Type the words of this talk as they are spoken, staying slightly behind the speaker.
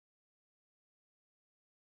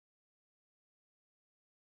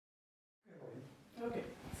Okay,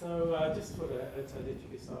 so just for the editor,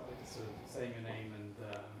 you start with sort of saying your name and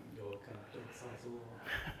your kind of job title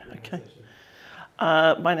or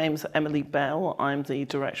organisation. My name's Emily Bell. I'm the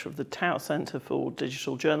director of the Tower Centre for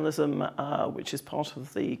Digital Journalism, which is part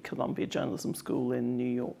of the Columbia Journalism School in New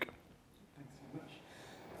York. Thanks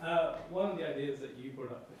very much. One of the ideas that you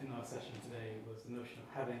brought up in our session today was the notion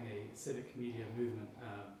of having a civic media movement.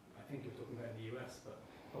 I think you're talking about in the US, but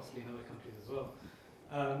possibly in other countries as well.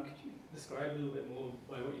 Could you describe a little bit more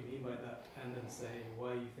by what you mean by that, and then say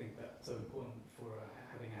why you think that's so important for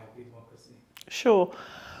having a healthy democracy? Sure.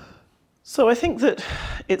 So I think that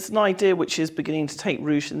it's an idea which is beginning to take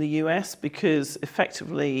root in the US because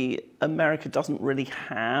effectively America doesn't really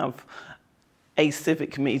have a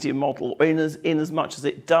civic media model, in as much as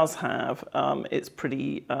it does have, it's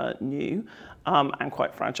pretty new and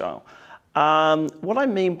quite fragile. What I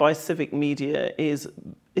mean by civic media is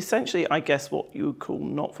essentially, I guess, what you would call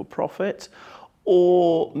not-for-profit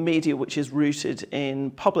or media which is rooted in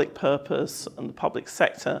public purpose and the public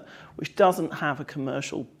sector, which doesn't have a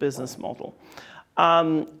commercial business model.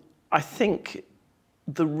 I think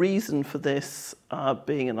the reason for this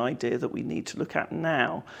being an idea that we need to look at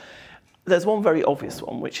now, there's one very obvious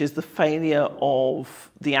one, which is the failure of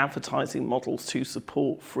the advertising models to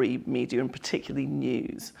support free media, and particularly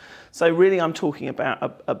news. So really I'm talking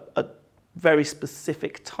about a very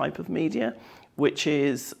specific type of media, which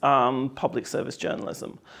is public service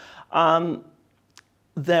journalism.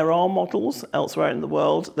 There are models elsewhere in the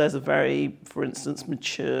world. There's a very, for instance,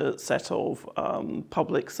 mature set of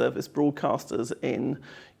public service broadcasters in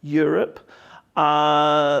Europe.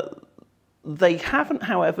 They haven't,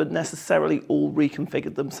 however, necessarily all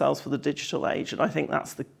reconfigured themselves for the digital age, and I think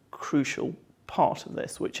that's the crucial part of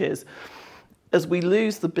this, which is as we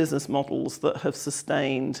lose the business models that have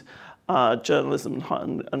sustained journalism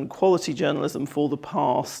and quality journalism for the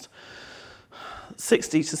past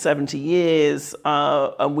 60 to 70 years,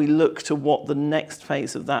 and we look to what the next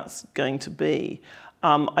phase of that's going to be.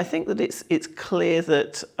 I think that it's clear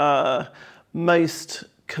that most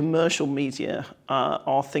commercial media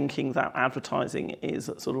are thinking that advertising is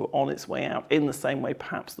sort of on its way out, in the same way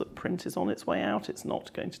perhaps that print is on its way out. It's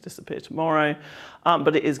not going to disappear tomorrow,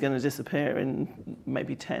 but it is going to disappear in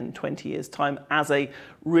maybe 10, 20 years' time as a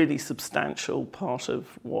really substantial part of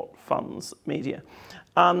what funds media.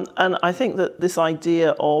 And I think that this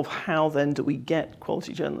idea of how then do we get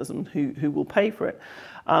quality journalism, who will pay for it,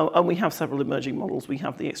 and we have several emerging models. We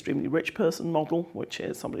have the extremely rich person model, which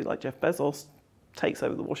is somebody like Jeff Bezos takes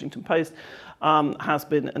over the Washington Post, has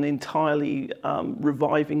been an entirely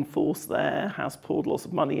reviving force there, has poured lots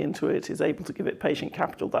of money into it, is able to give it patient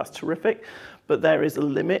capital. That's terrific. But there is a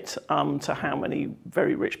limit to how many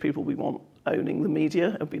very rich people we want owning the media.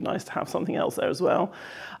 It would be nice to have something else there as well.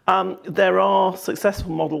 There are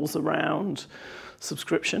successful models around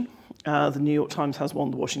subscription. The New York Times has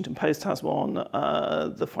one, the Washington Post has one,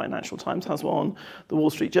 the Financial Times has one, the Wall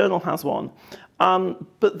Street Journal has one.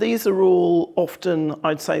 But these are all often,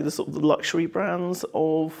 I'd say, the sort of the luxury brands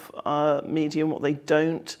of media, and what they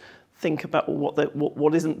don't think about, or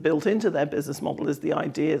what isn't built into their business model, is the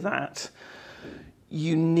idea that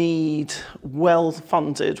you need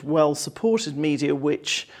well-funded, well-supported media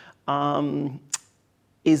which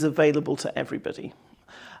is available to everybody.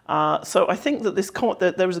 So I think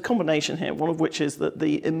that there is a combination here, one of which is that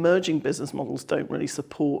the emerging business models don't really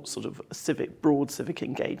support sort of broad civic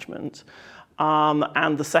engagement.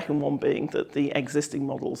 And the second one being that the existing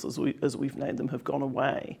models, as we've named them, have gone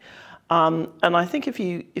away. And I think if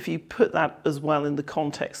you put that as well in the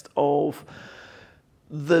context of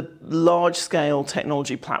the large-scale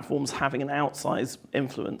technology platforms having an outsized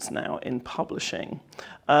influence now in publishing,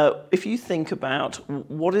 if you think about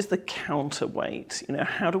what is the counterweight,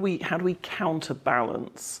 how do we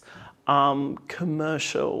counterbalance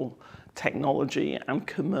commercial technology and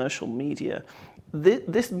commercial media?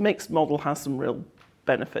 This mixed model has some real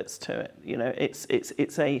benefits to it.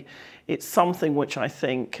 It's something which I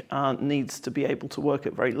think needs to be able to work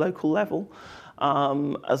at very local level,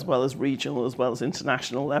 as well as regional, as well as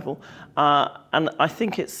international level. And I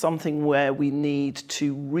think it's something where we need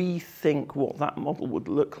to rethink what that model would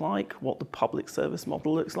look like, what the public service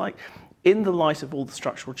model looks like, in the light of all the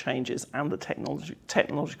structural changes and the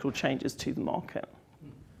technological changes to the market.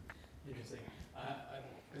 Interesting. I'm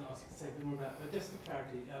going to ask you to say a bit more about that, but just for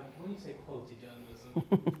clarity, when you say quality journalism,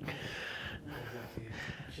 what exactly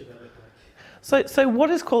should that look like? So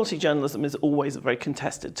what is quality journalism is always a very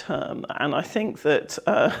contested term. And I think that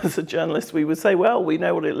as a journalist, we would say, well, we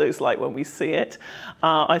know what it looks like when we see it.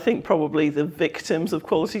 I think probably the victims of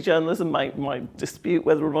quality journalism might dispute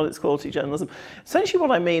whether or not it's quality journalism. Essentially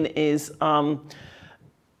what I mean is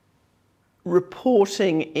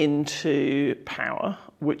reporting into power,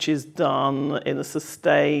 which is done in a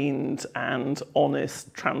sustained and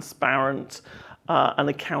honest, transparent and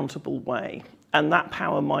accountable way. And that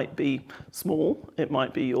power might be small, it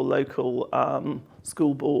might be your local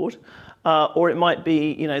school board, or it might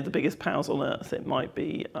be, you know, the biggest powers on earth. It might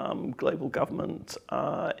be global government,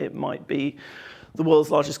 it might be the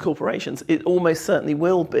world's largest corporations. It almost certainly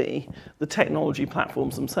will be the technology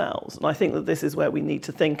platforms themselves. And I think that this is where we need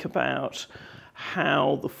to think about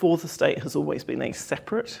how the fourth estate has always been a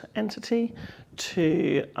separate entity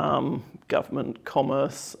to government,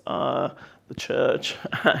 commerce, the church,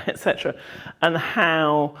 etc., and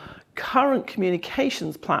how current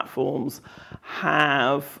communications platforms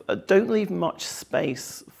don't leave much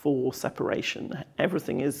space for separation.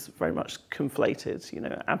 Everything is very much conflated. You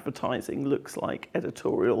know, advertising looks like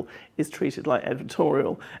editorial, is treated like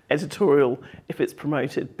editorial. Editorial, if it's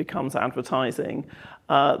promoted, becomes advertising.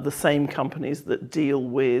 The same companies that deal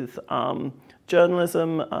with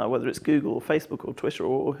journalism, whether it's Google or Facebook or Twitter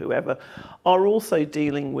or whoever, are also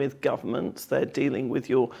dealing with governments. They're dealing with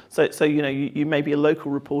so you know, you may be a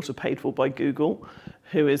local reporter paid for by Google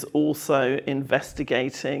who is also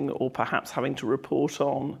investigating or perhaps having to report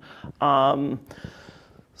on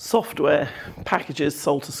software packages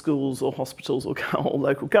sold to schools or hospitals or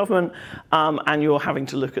local government, and you're having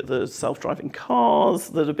to look at the self-driving cars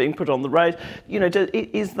that are being put on the road. You know,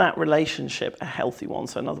 is that relationship a healthy one?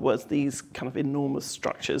 So in other words, these kind of enormous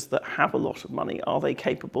structures that have a lot of money, are they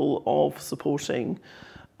capable of supporting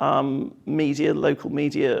media, local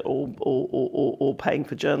media, or paying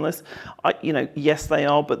for journalists? You know, yes, they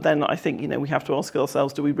are, but then I think, you know, we have to ask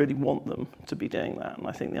ourselves, do we really want them to be doing that? And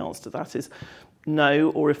I think the answer to that is no,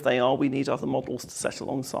 or if they are, we need other models to set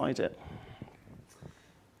alongside it.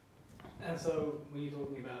 And so, when you're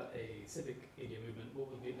talking about a civic media movement, what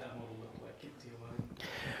would that model look like to your mind?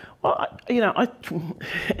 Well, you know,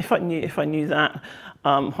 if I knew that,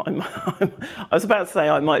 I was about to say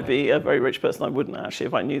I might be a very rich person. I wouldn't actually.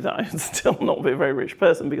 If I knew that, I would still not be a very rich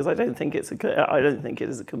person, because I don't think it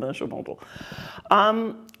is a commercial model.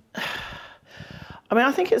 I mean,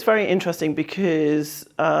 I think it's very interesting because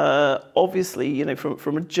obviously, you know,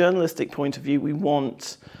 from a journalistic point of view, we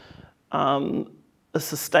want a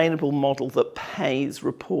sustainable model that pays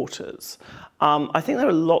reporters. I think there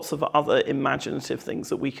are lots of other imaginative things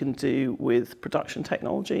that we can do with production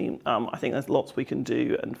technology. I think there's lots we can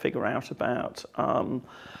do and figure out about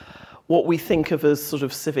what we think of as sort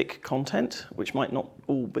of civic content, which might not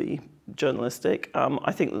all be journalistic.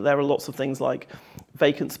 I think that there are lots of things like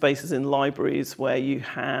vacant spaces in libraries where you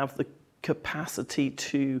have the capacity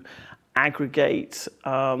to aggregate,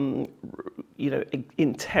 you know,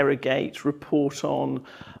 interrogate, report on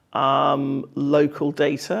local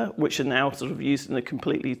data, which are now sort of used in a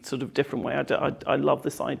completely sort of different way. I love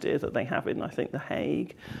this idea that they have in, I think, The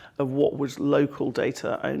Hague, of what would local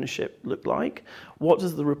data ownership look like? What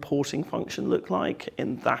does the reporting function look like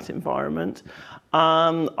in that environment?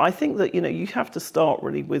 I think that, you know, you have to start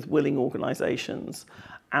really with willing organizations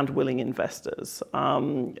and willing investors.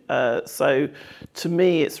 So to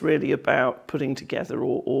me, it's really about putting together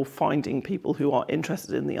or finding people who are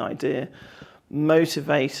interested in the idea,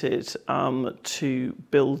 motivated to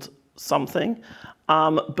build something,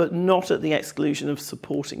 but not at the exclusion of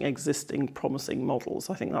supporting existing promising models.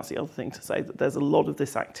 I think that's the other thing to say, that there's a lot of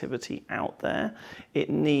this activity out there. It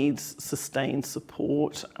needs sustained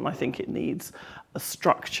support, and I think it needs a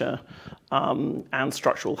structure and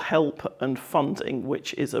structural help and funding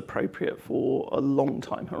which is appropriate for a long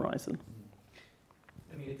time horizon.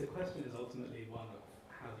 I mean, the question is ultimately one of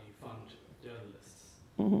how do you fund journalists?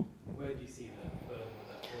 Mm-hmm. Where do you see that burden of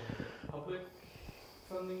that? Or public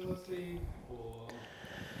funding mostly, or?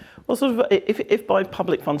 Well, sort of, if by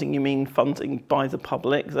public funding you mean funding by the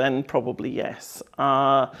public, then probably yes.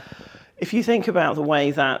 If you think about the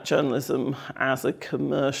way that journalism as a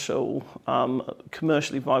commercially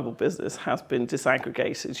viable business has been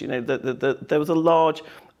disaggregated, you know, there was a large,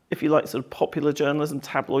 if you like, sort of popular journalism,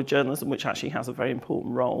 tabloid journalism, which actually has a very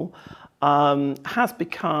important role, has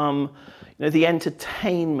become, you know, the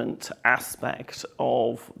entertainment aspect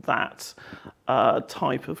of that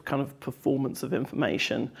type of kind of performance of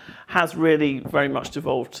information has really very much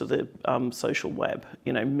devolved to the social web,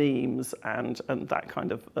 you know, memes and that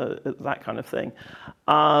kind of thing.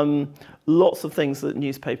 Lots of things that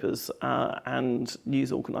newspapers and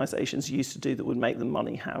news organisations used to do that would make them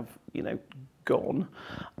money have, you know, gone.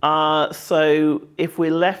 So if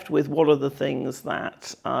we're left with what are the things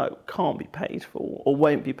that can't be paid for or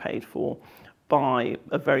won't be paid for by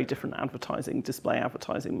a very different advertising, display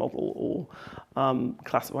advertising model or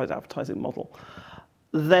classified advertising model,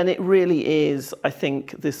 then it really is, I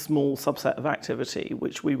think, this small subset of activity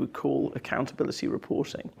which we would call accountability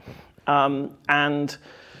reporting. And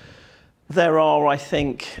there are, I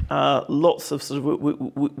think, lots of sort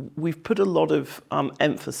of, we've put a lot of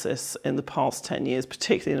emphasis in the past 10 years,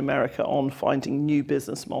 particularly in America, on finding new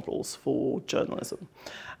business models for journalism.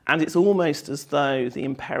 And it's almost as though the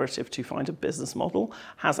imperative to find a business model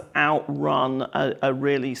has outrun a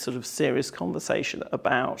really sort of serious conversation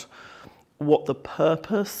about what the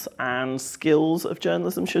purpose and skills of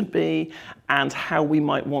journalism should be and how we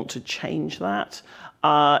might want to change that.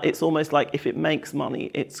 It's almost like if it makes money,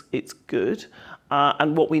 it's good.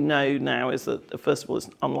 And what we know now is that, first of all, it's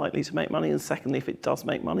unlikely to make money, and secondly, if it does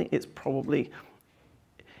make money, it's probably,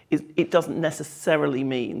 it doesn't necessarily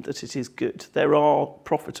mean that it is good. There are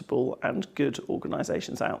profitable and good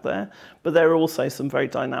organisations out there, but there are also some very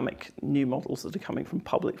dynamic new models that are coming from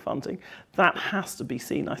public funding. That has to be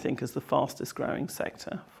seen, I think, as the fastest growing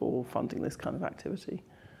sector for funding this kind of activity.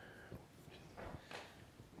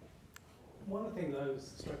 One of the things I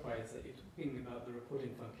was struck by is that you're talking about the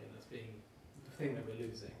reporting function as being the thing that we're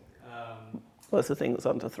losing. Well, it's the thing that's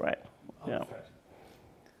under threat. Under threat.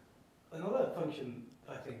 Another function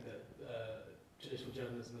I think that judicial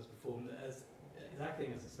journalism has performed is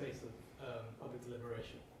acting as a space of public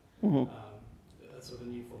deliberation. Mm-hmm. That's sort of a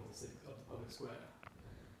new form of the public square.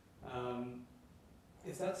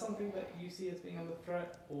 Is that something that you see as being under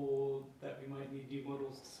threat, or that we might need new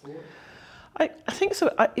models to support? I think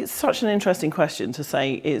so. It's such an interesting question to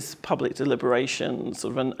say, is public deliberation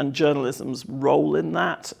sort of and journalism's role in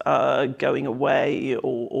that going away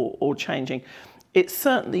or changing? It's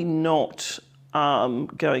certainly not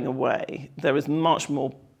going away. There is much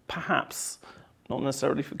more, perhaps not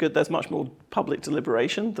necessarily for good, there's much more public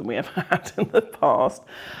deliberation than we ever had in the past.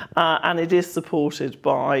 And it is supported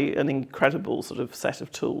by an incredible sort of set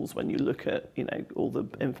of tools when you look at, you know, all the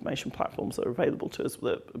information platforms that are available to us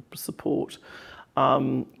that support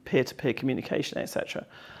peer-to-peer communication, etc.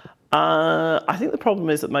 I think the problem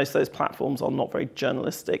is that most of those platforms are not very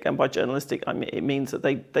journalistic, and by journalistic I mean it means that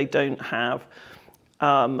they don't have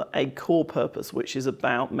a core purpose which is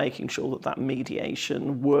about making sure that that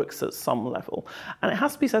mediation works at some level. And it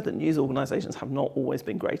has to be said that news organisations have not always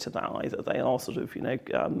been great at that either. They are sort of, you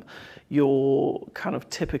know, your kind of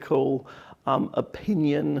typical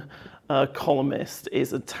opinion columnist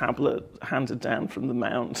is a tablet handed down from the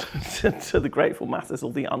mount to the grateful masses,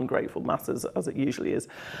 or the ungrateful masses as it usually is,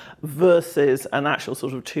 versus an actual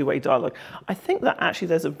sort of two-way dialogue. I think that actually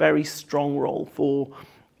there's a very strong role for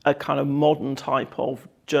a kind of modern type of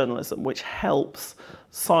journalism which helps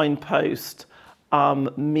signpost,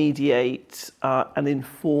 mediate and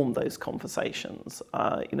inform those conversations.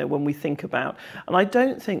 You know, when we think about, and I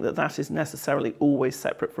don't think that that is necessarily always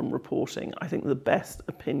separate from reporting. I think the best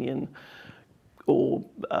opinion or,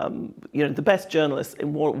 you know, the best journalists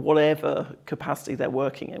in whatever capacity they're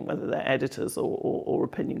working in, whether they're editors or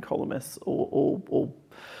opinion columnists or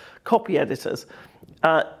copy editors,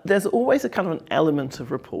 there's always a kind of an element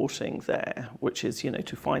of reporting there, which is, you know,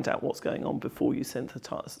 to find out what's going on before you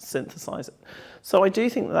synthesize it. So I do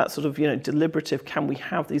think that sort of, you know, deliberative, can we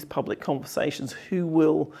have these public conversations? Who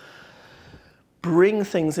will bring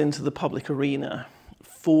things into the public arena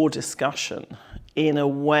for discussion in a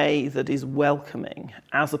way that is welcoming,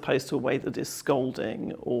 as opposed to a way that is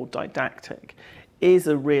scolding or didactic, is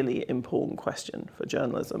a really important question for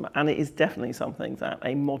journalism, and it is definitely something that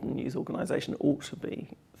a modern news organisation ought to be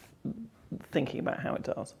thinking about how it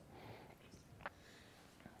does.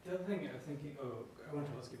 The other thing I was thinking, I want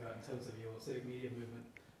to ask you about in terms of your civic media movement,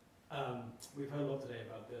 we've heard a lot today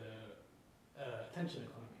about the attention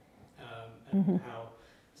economy and how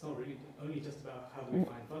it's not really only just about how do we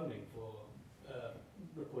find funding for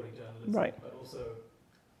reporting journalism, right, but also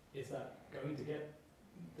is that going to get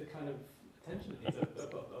the kind of attention it needs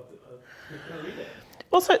of the reader?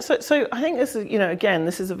 Well, so I think this is, you know, again,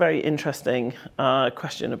 this is a very interesting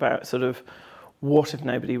question about sort of what if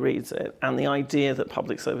nobody reads it, and the idea that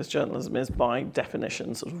public service journalism is by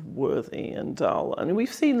definition sort of worthy and dull. And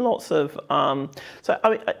we've seen lots of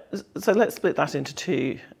so let's split that into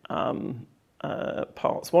two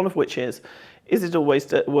parts. One of which is it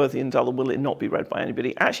always worthy and dull, or will it not be read by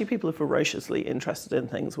anybody? Actually, people are ferociously interested in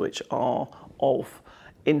things which are of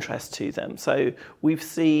interest to them. So we've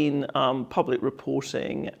seen public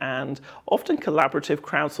reporting and often collaborative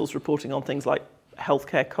crowdsourced reporting on things like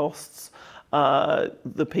healthcare costs.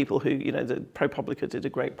 The people who, you know, the ProPublica did a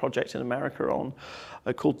great project in America on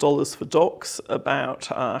called Dollars for Docs, about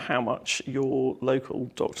how much your local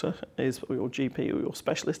doctor is, or your GP or your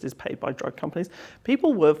specialist is paid by drug companies.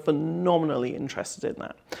 People were phenomenally interested in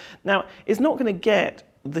that. Now, it's not going to get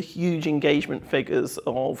the huge engagement figures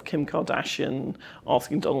of Kim Kardashian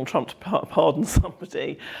asking Donald Trump to pardon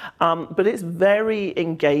somebody, but it's very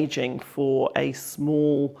engaging for a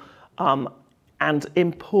small and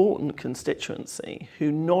important constituency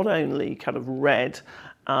who not only kind of read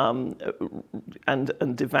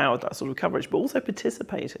and devoured that sort of coverage, but also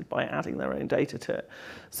participated by adding their own data to it.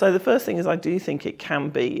 So the first thing is I do think it can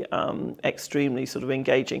be extremely sort of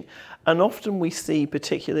engaging. And often we see,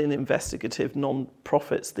 particularly in investigative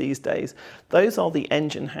non-profits these days, those are the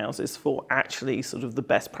engine houses for actually sort of the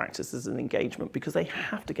best practices in engagement, because they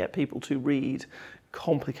have to get people to read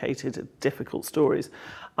complicated, difficult stories.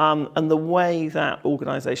 And the way that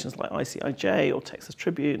organisations like ICIJ or Texas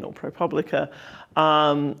Tribune or ProPublica,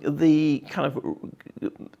 the kind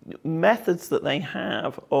of methods that they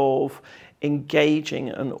have of engaging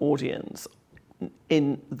an audience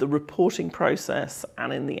in the reporting process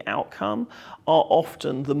and in the outcome are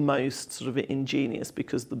often the most sort of ingenious,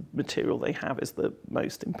 because the material they have is the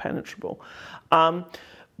most impenetrable.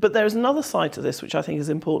 But there's another side to this which I think is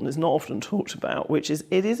important, is not often talked about, which is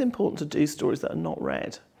it is important to do stories that are not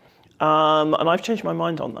read. And I've changed my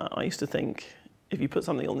mind on that. I used to think if you put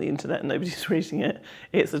something on the internet and nobody's reading it,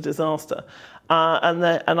 it's a disaster. And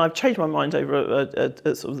I've changed my mind over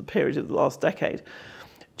a sort of the period of the last decade.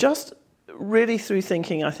 Just really through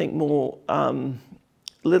thinking, I think, more, a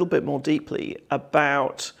little bit more deeply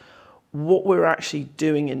about what we're actually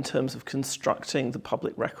doing in terms of constructing the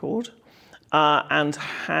public record. And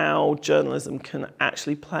how journalism can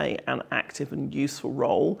actually play an active and useful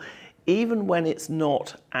role, even when it's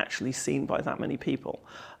not actually seen by that many people.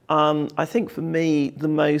 I think for me, the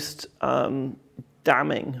most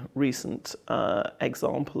damning recent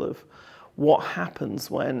example of what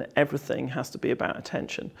happens when everything has to be about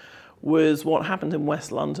attention was what happened in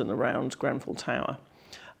West London around Grenfell Tower,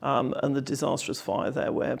 and the disastrous fire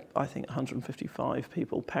there where I think 155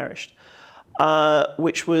 people perished.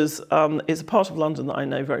 Which was, it's a part of London that I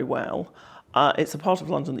know very well. It's a part of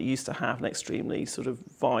London that used to have an extremely sort of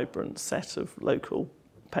vibrant set of local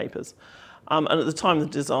papers. And at the time of the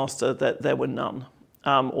disaster, there were none,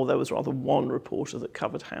 or there was rather one reporter that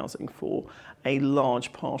covered housing for a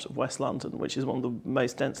large part of West London, which is one of the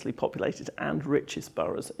most densely populated and richest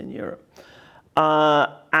boroughs in Europe.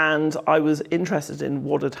 And I was interested in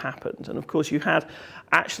what had happened. And of course, you had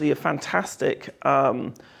actually a fantastic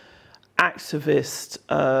activist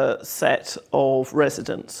set of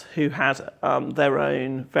residents who had their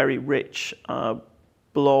own very rich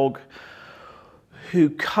blog, who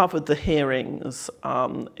covered the hearings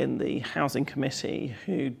in the Housing Committee,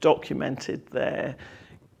 who documented their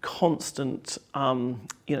constant,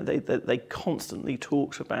 they constantly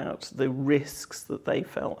talked about the risks that they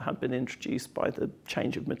felt had been introduced by the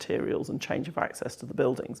change of materials and change of access to the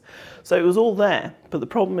buildings. So it was all there, but the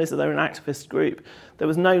problem is that they're an activist group. There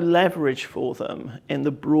was no leverage for them in the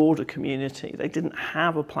broader community. They didn't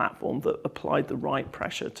have a platform that applied the right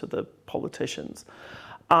pressure to the politicians.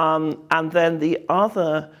 And then the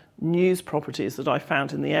other news properties that I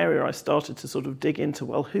found in the area, I started to sort of dig into,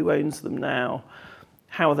 well, who owns them now?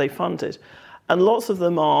 How are they funded? And lots of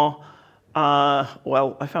them are,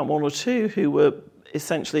 well, I found one or two who were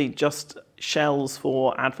essentially just shells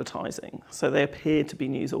for advertising. So they appeared to be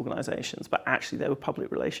news organisations, but actually they were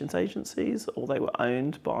public relations agencies, or they were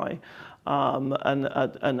owned by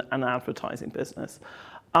an advertising business.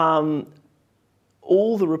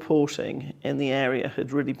 All the reporting in the area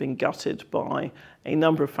had really been gutted by a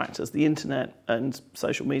number of factors, the internet and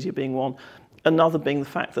social media being one. Another being the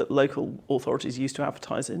fact that local authorities used to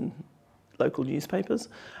advertise in local newspapers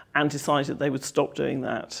and decided they would stop doing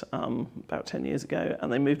that about 10 years ago,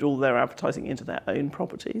 and they moved all their advertising into their own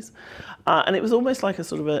properties. And it was almost like a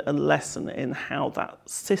sort of a lesson in how that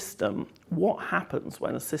system, what happens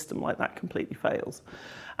when a system like that completely fails.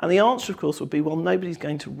 And the answer, of course, would be, well, nobody's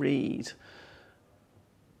going to read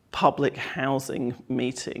public housing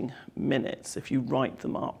meeting minutes if you write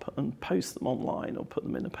them up and post them online or put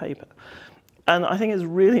them in a paper. And I think it's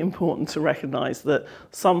really important to recognise that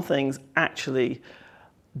some things actually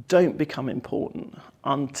don't become important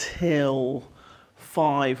until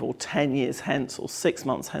 5 or 10 years hence or 6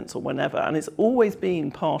 months hence or whenever. And it's always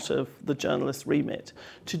been part of the journalist's remit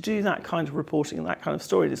to do that kind of reporting and that kind of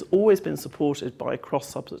story. It's always been supported by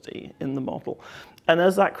cross-subsidy in the model. And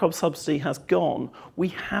as that cross-subsidy has gone, we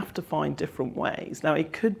have to find different ways. Now,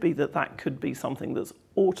 it could be that that could be something that's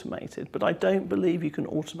automated, but I don't believe you can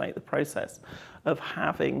automate the process of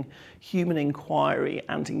having human inquiry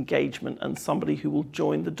and engagement and somebody who will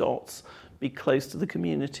join the dots, be close to the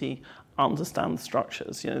community, understand the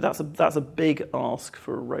structures. You know, that's a big ask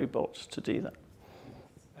for a robot to do that.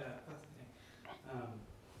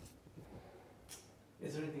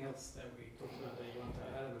 Is anything else that we talked about that you want to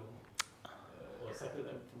add, or separate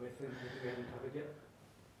that we haven't covered yet?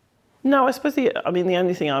 No, I suppose the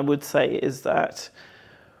only thing I would say is that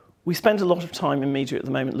we spend a lot of time in media at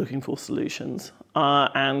the moment looking for solutions,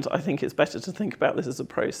 and I think it's better to think about this as a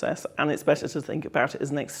process, and it's better to think about it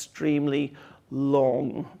as an extremely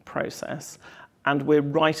long process. And we're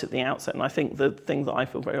right at the outset, and I think the thing that I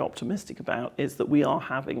feel very optimistic about is that we are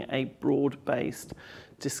having a broad-based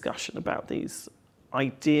discussion about these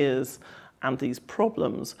ideas and these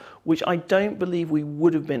problems, which I don't believe we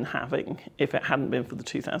would have been having if it hadn't been for the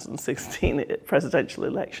 2016 presidential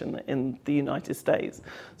election in the United States.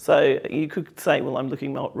 So you could say, well, I'm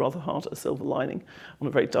looking rather hard at a silver lining on a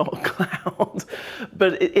very dark cloud.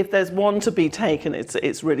 But if there's one to be taken,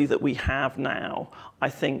 it's really that we have now, I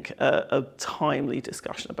think, a timely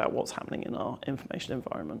discussion about what's happening in our information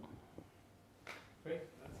environment. Great.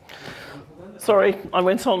 Sorry, I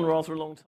went on rather a long time.